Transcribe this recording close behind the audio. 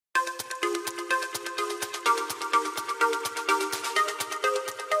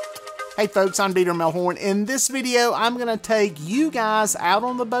Hey folks, I'm Melhorn. In this video, I'm going to take you guys out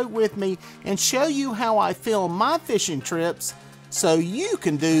on the boat with me and show you how I film my fishing trips so you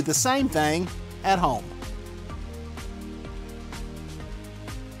can do the same thing at home.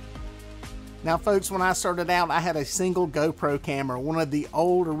 Now folks, when I started out, I had a single GoPro camera, one of the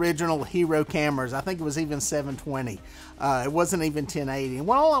old original Hero cameras. I think it was even 720. It wasn't even 1080. And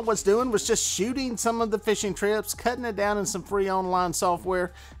all I was doing was just shooting some of the fishing trips, cutting it down in some free online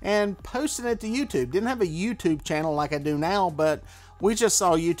software, and posting it to YouTube. Didn't have a YouTube channel like I do now, but we just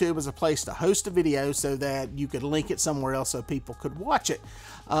saw YouTube as a place to host a video so that you could link it somewhere else so people could watch it.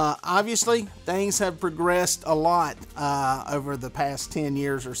 Obviously, things have progressed a lot over the past 10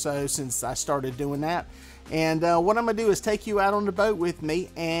 years or so since I started doing that. And what I'm going to do is take you out on the boat with me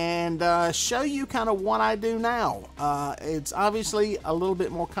and show you kind of what I do now. It's obviously a little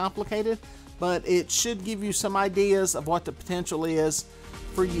bit more complicated, but it should give you some ideas of what the potential is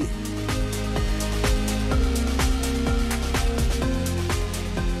for you.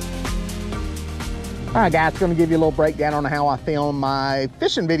 Alright guys, going to give you a little breakdown on how I film my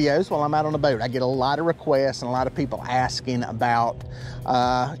fishing videos while I'm out on the boat. I get a lot of requests and a lot of people asking about,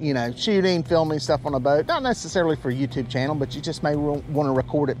 you know, shooting, filming stuff on a boat. Not necessarily for a YouTube channel, but you just may want to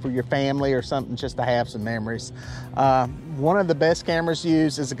record it for your family or something just to have some memories. One of the best cameras to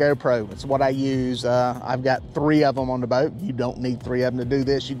use is a GoPro. It's what I use. I've got 3 of them on the boat. You don't need 3 of them to do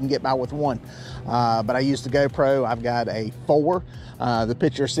this. You can get by with 1. But I use the GoPro. I've got a 4. The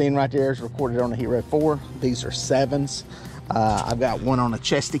picture you're seeing right there is recorded on a Hero 4. These are 7s. I've got one on a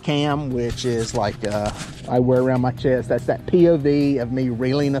chesty cam, which is like I wear around my chest. That's that POV of me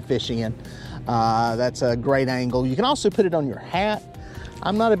reeling a fish in. That's a great angle. You can also put it on your hat.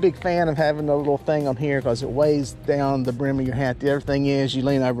 I'm not a big fan of having a little thing on here because it weighs down the brim of your hat. The other thing is you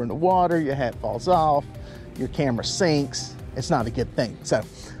lean over in the water, your hat falls off, your camera sinks. It's not a good thing. So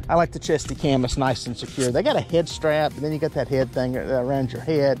I like the chesty cam. It's nice and secure. They got a head strap, and then you got that head thing around your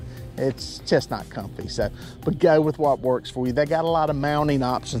head. It's just not comfy. So, but go with what works for you. They got a lot of mounting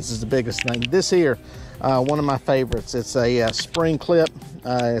options is the biggest thing. This here, one of my favorites. It's a spring clip.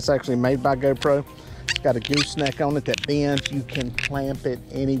 It's actually made by GoPro. It's got a gooseneck on it that bends. You can clamp it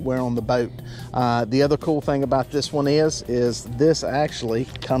anywhere on the boat. The other cool thing about this one is this actually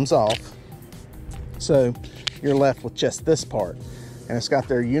comes off. So you're left with just this part. And it's got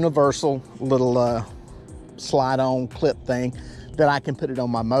their universal little slide-on clip thing that I can put it on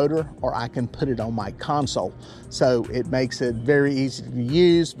my motor or I can put it on my console. So it makes it very easy to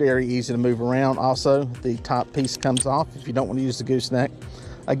use, very easy to move around. Also, the top piece comes off if you don't want to use the gooseneck.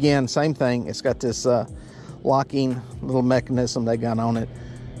 Again, same thing. It's got this locking little mechanism they got on it.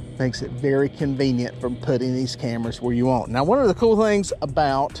 Makes it very convenient for putting these cameras where you want. Now, one of the cool things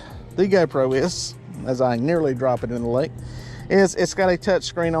about the GoPro is, as I nearly drop it in the lake, is it's got a touch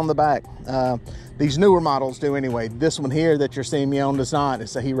screen on the back. These newer models do anyway. This one here that you're seeing me on does not.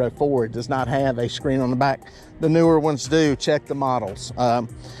 It's a Hero 4. It does not have a screen on the back. The newer ones do. Check the models.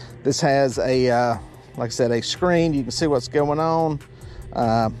 This has a, like I said, a screen. You can see what's going on,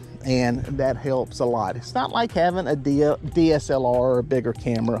 and that helps a lot. It's not like having a DSLR or a bigger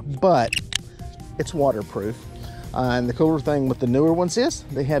camera, but it's waterproof. And the cooler thing with the newer ones is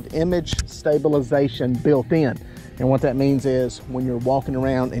they have image stabilization built in. And what that means is when you're walking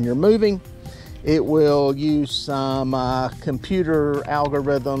around and you're moving, it will use some computer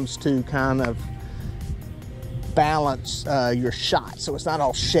algorithms to kind of balance your shot so it's not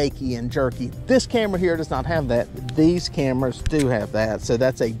all shaky and jerky. This camera here does not have that. These cameras do have that, so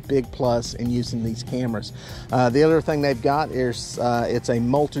that's a big plus in using these cameras. The other thing they've got is it's a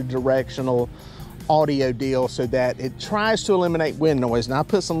multi-directional audio deal so that it tries to eliminate wind noise. Now I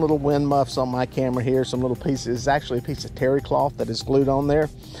put some little wind muffs on my camera here, some little pieces. It's actually a piece of terry cloth that is glued on there,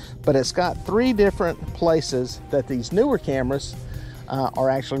 but it's got 3 different places that these newer cameras are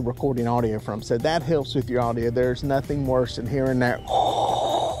actually recording audio from, so that helps with your audio. There's nothing worse than hearing that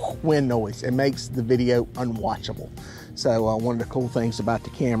wind noise. It makes the video unwatchable. So one of the cool things about the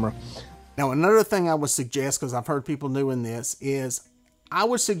camera. Now another thing I would suggest, because I've heard people doing this, is I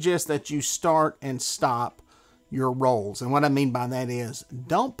would suggest that you start and stop your rolls. And what I mean by that is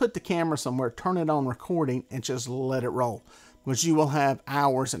don't put the camera somewhere, turn it on recording, and just let it roll, because you will have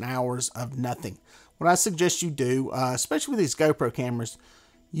hours and hours of nothing. What I suggest you do, especially with these GoPro cameras,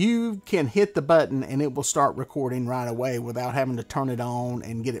 you can hit the button and it will start recording right away without having to turn it on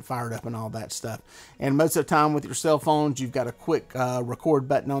and get it fired up and all that stuff. And most of the time with your cell phones, you've got a quick record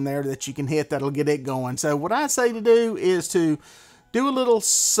button on there that you can hit that'll get it going. So what I say to do is to do a little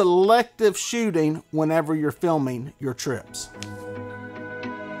selective shooting whenever you're filming your trips.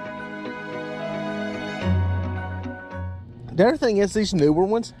 The other thing is these newer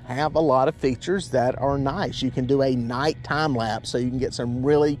ones have a lot of features that are nice. You can do a night time lapse, so you can get some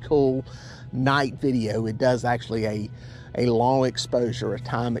really cool night video. It does actually a long exposure, a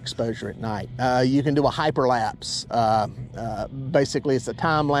time exposure at night. You can do a hyperlapse. Basically, it's a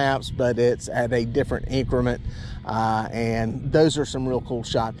time lapse, but it's at a different increment. And those are some real cool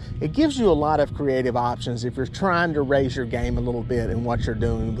shots. It gives you a lot of creative options if you're trying to raise your game a little bit in what you're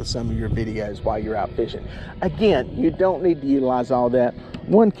doing with some of your videos while you're out fishing. Again, you don't need to utilize all that.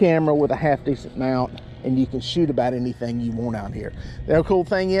 One camera with a half decent mount, and you can shoot about anything you want out here. The cool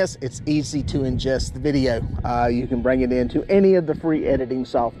thing is it's easy to ingest the video. You can bring it into any of the free editing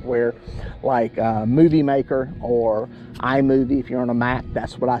software like Movie Maker or iMovie. If you're on a Mac,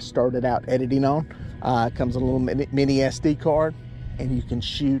 that's what I started out editing on. It comes in a little mini SD card, and you can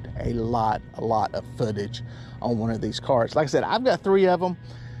shoot a lot of footage on one of these cards. Like I said, I've got 3 of them.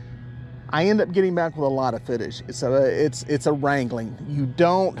 I end up getting back with a lot of footage. It's a wrangling. You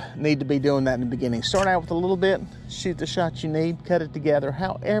don't need to be doing that in the beginning. Start out with a little bit, shoot the shots you need, cut it together,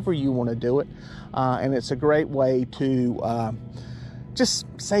 however you want to do it. And it's a great way to just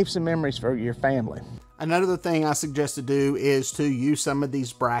save some memories for your family. Another thing I suggest to do is to use some of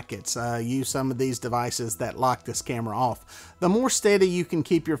these brackets, use some of these devices that lock this camera off. The more steady you can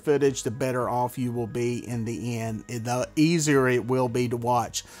keep your footage, the better off you will be in the end. The easier it will be to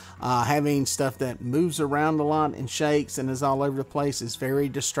watch. Having stuff that moves around a lot and shakes and is all over the place is very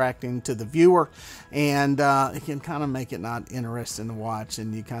distracting to the viewer, and it can kind of make it not interesting to watch,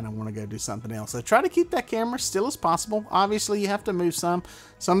 and you kind of want to go do something else. So try to keep that camera still as possible. Obviously, you have to move some.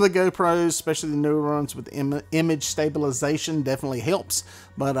 Some of the GoPros, especially the newer ones with image stabilization, definitely helps.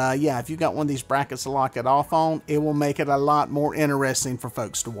 But yeah, if you got one of these brackets to lock it off on, it will make it a lot more interesting for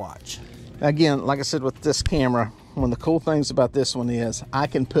folks to watch. Again, like I said with this camera, one of the cool things about this one is I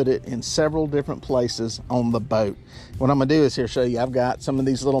can put it in several different places on the boat. What I'm gonna do is here show you, I've got some of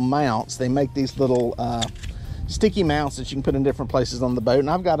these little mounts. They make these little sticky mounts that you can put in different places on the boat, and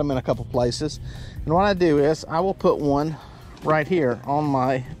I've got them in a couple places. And what I do is I will put one right here on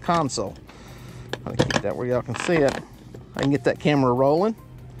my console. I'll keep that where y'all can see it. I can get that camera rolling,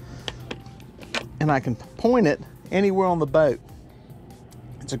 and I can point it anywhere on the boat.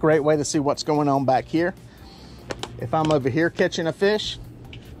 It's a great way to see what's going on back here. If I'm over here catching a fish,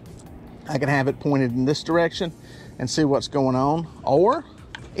 I can have it pointed in this direction and see what's going on. Or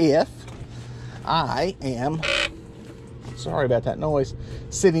if I am, sorry about that noise,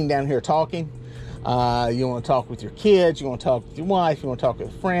 sitting down here talking, you want to talk with your kids, you want to talk with your wife, you want to talk with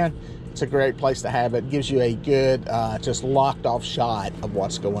a friend, it's a great place to have it. It gives you a good, just locked off shot of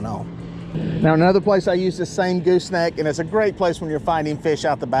what's going on. Now, another place I use the same gooseneck, and it's a great place when you're finding fish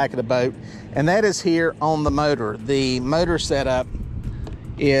out the back of the boat, and that is here on the motor. The motor setup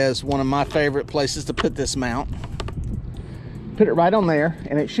is one of my favorite places to put this mount. Put it right on there,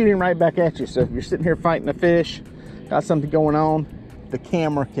 and it's shooting right back at you. So if you're sitting here fighting a fish, got something going on, the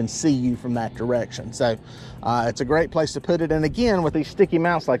camera can see you from that direction. So it's a great place to put it. And again, with these sticky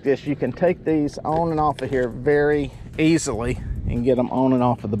mounts like this, you can take these on and off of here very easily and get them on and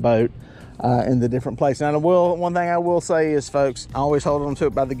off of the boat. In the different places. Now, one thing I will say is, folks, always hold on to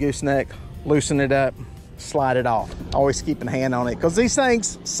it by the gooseneck, loosen it up, slide it off. Always keep a hand on it, because these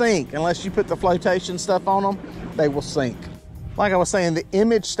things sink. Unless you put the flotation stuff on them, they will sink. Like I was saying, the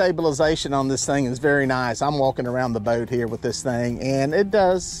image stabilization on this thing is very nice. I'm walking around the boat here with this thing, and it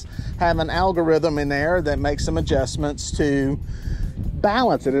does have an algorithm in there that makes some adjustments to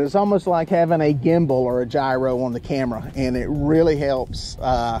balance it. It's almost like having a gimbal or a gyro on the camera, and it really helps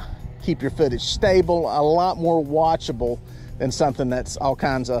keep your footage stable, a lot more watchable than something that's all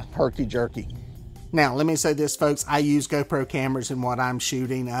kinds of herky-jerky. Now, let me say this, folks, I use GoPro cameras in what I'm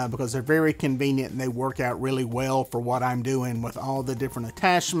shooting because they're very convenient and they work out really well for what I'm doing with all the different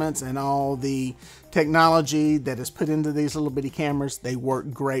attachments and all the technology that is put into these little bitty cameras. They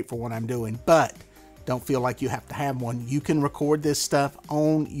work great for what I'm doing, but don't feel like you have to have one. You can record this stuff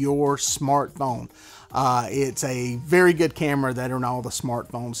on your smartphone. It's a very good camera that are in all the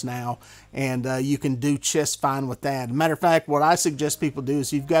smartphones now, and you can do just fine with that. As a matter of fact, what I suggest people do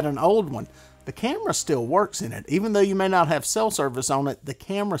is, you've got an old one, the camera still works in it. Even though you may not have cell service on it, the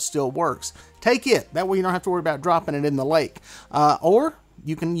camera still works. Take it. That way you don't have to worry about dropping it in the lake. Or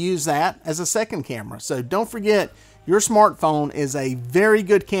you can use that as a second camera. So don't forget, your smartphone is a very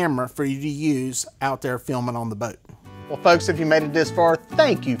good camera for you to use out there filming on the boat. Well, folks, if you made it this far,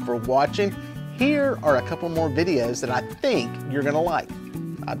 thank you for watching. Here are a couple more videos that I think you're gonna like.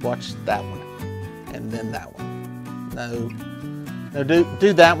 I'd watch that one and then that one. No,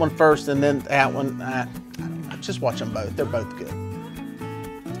 do that one first and then that one. I don't know, just watch them both. They're both good.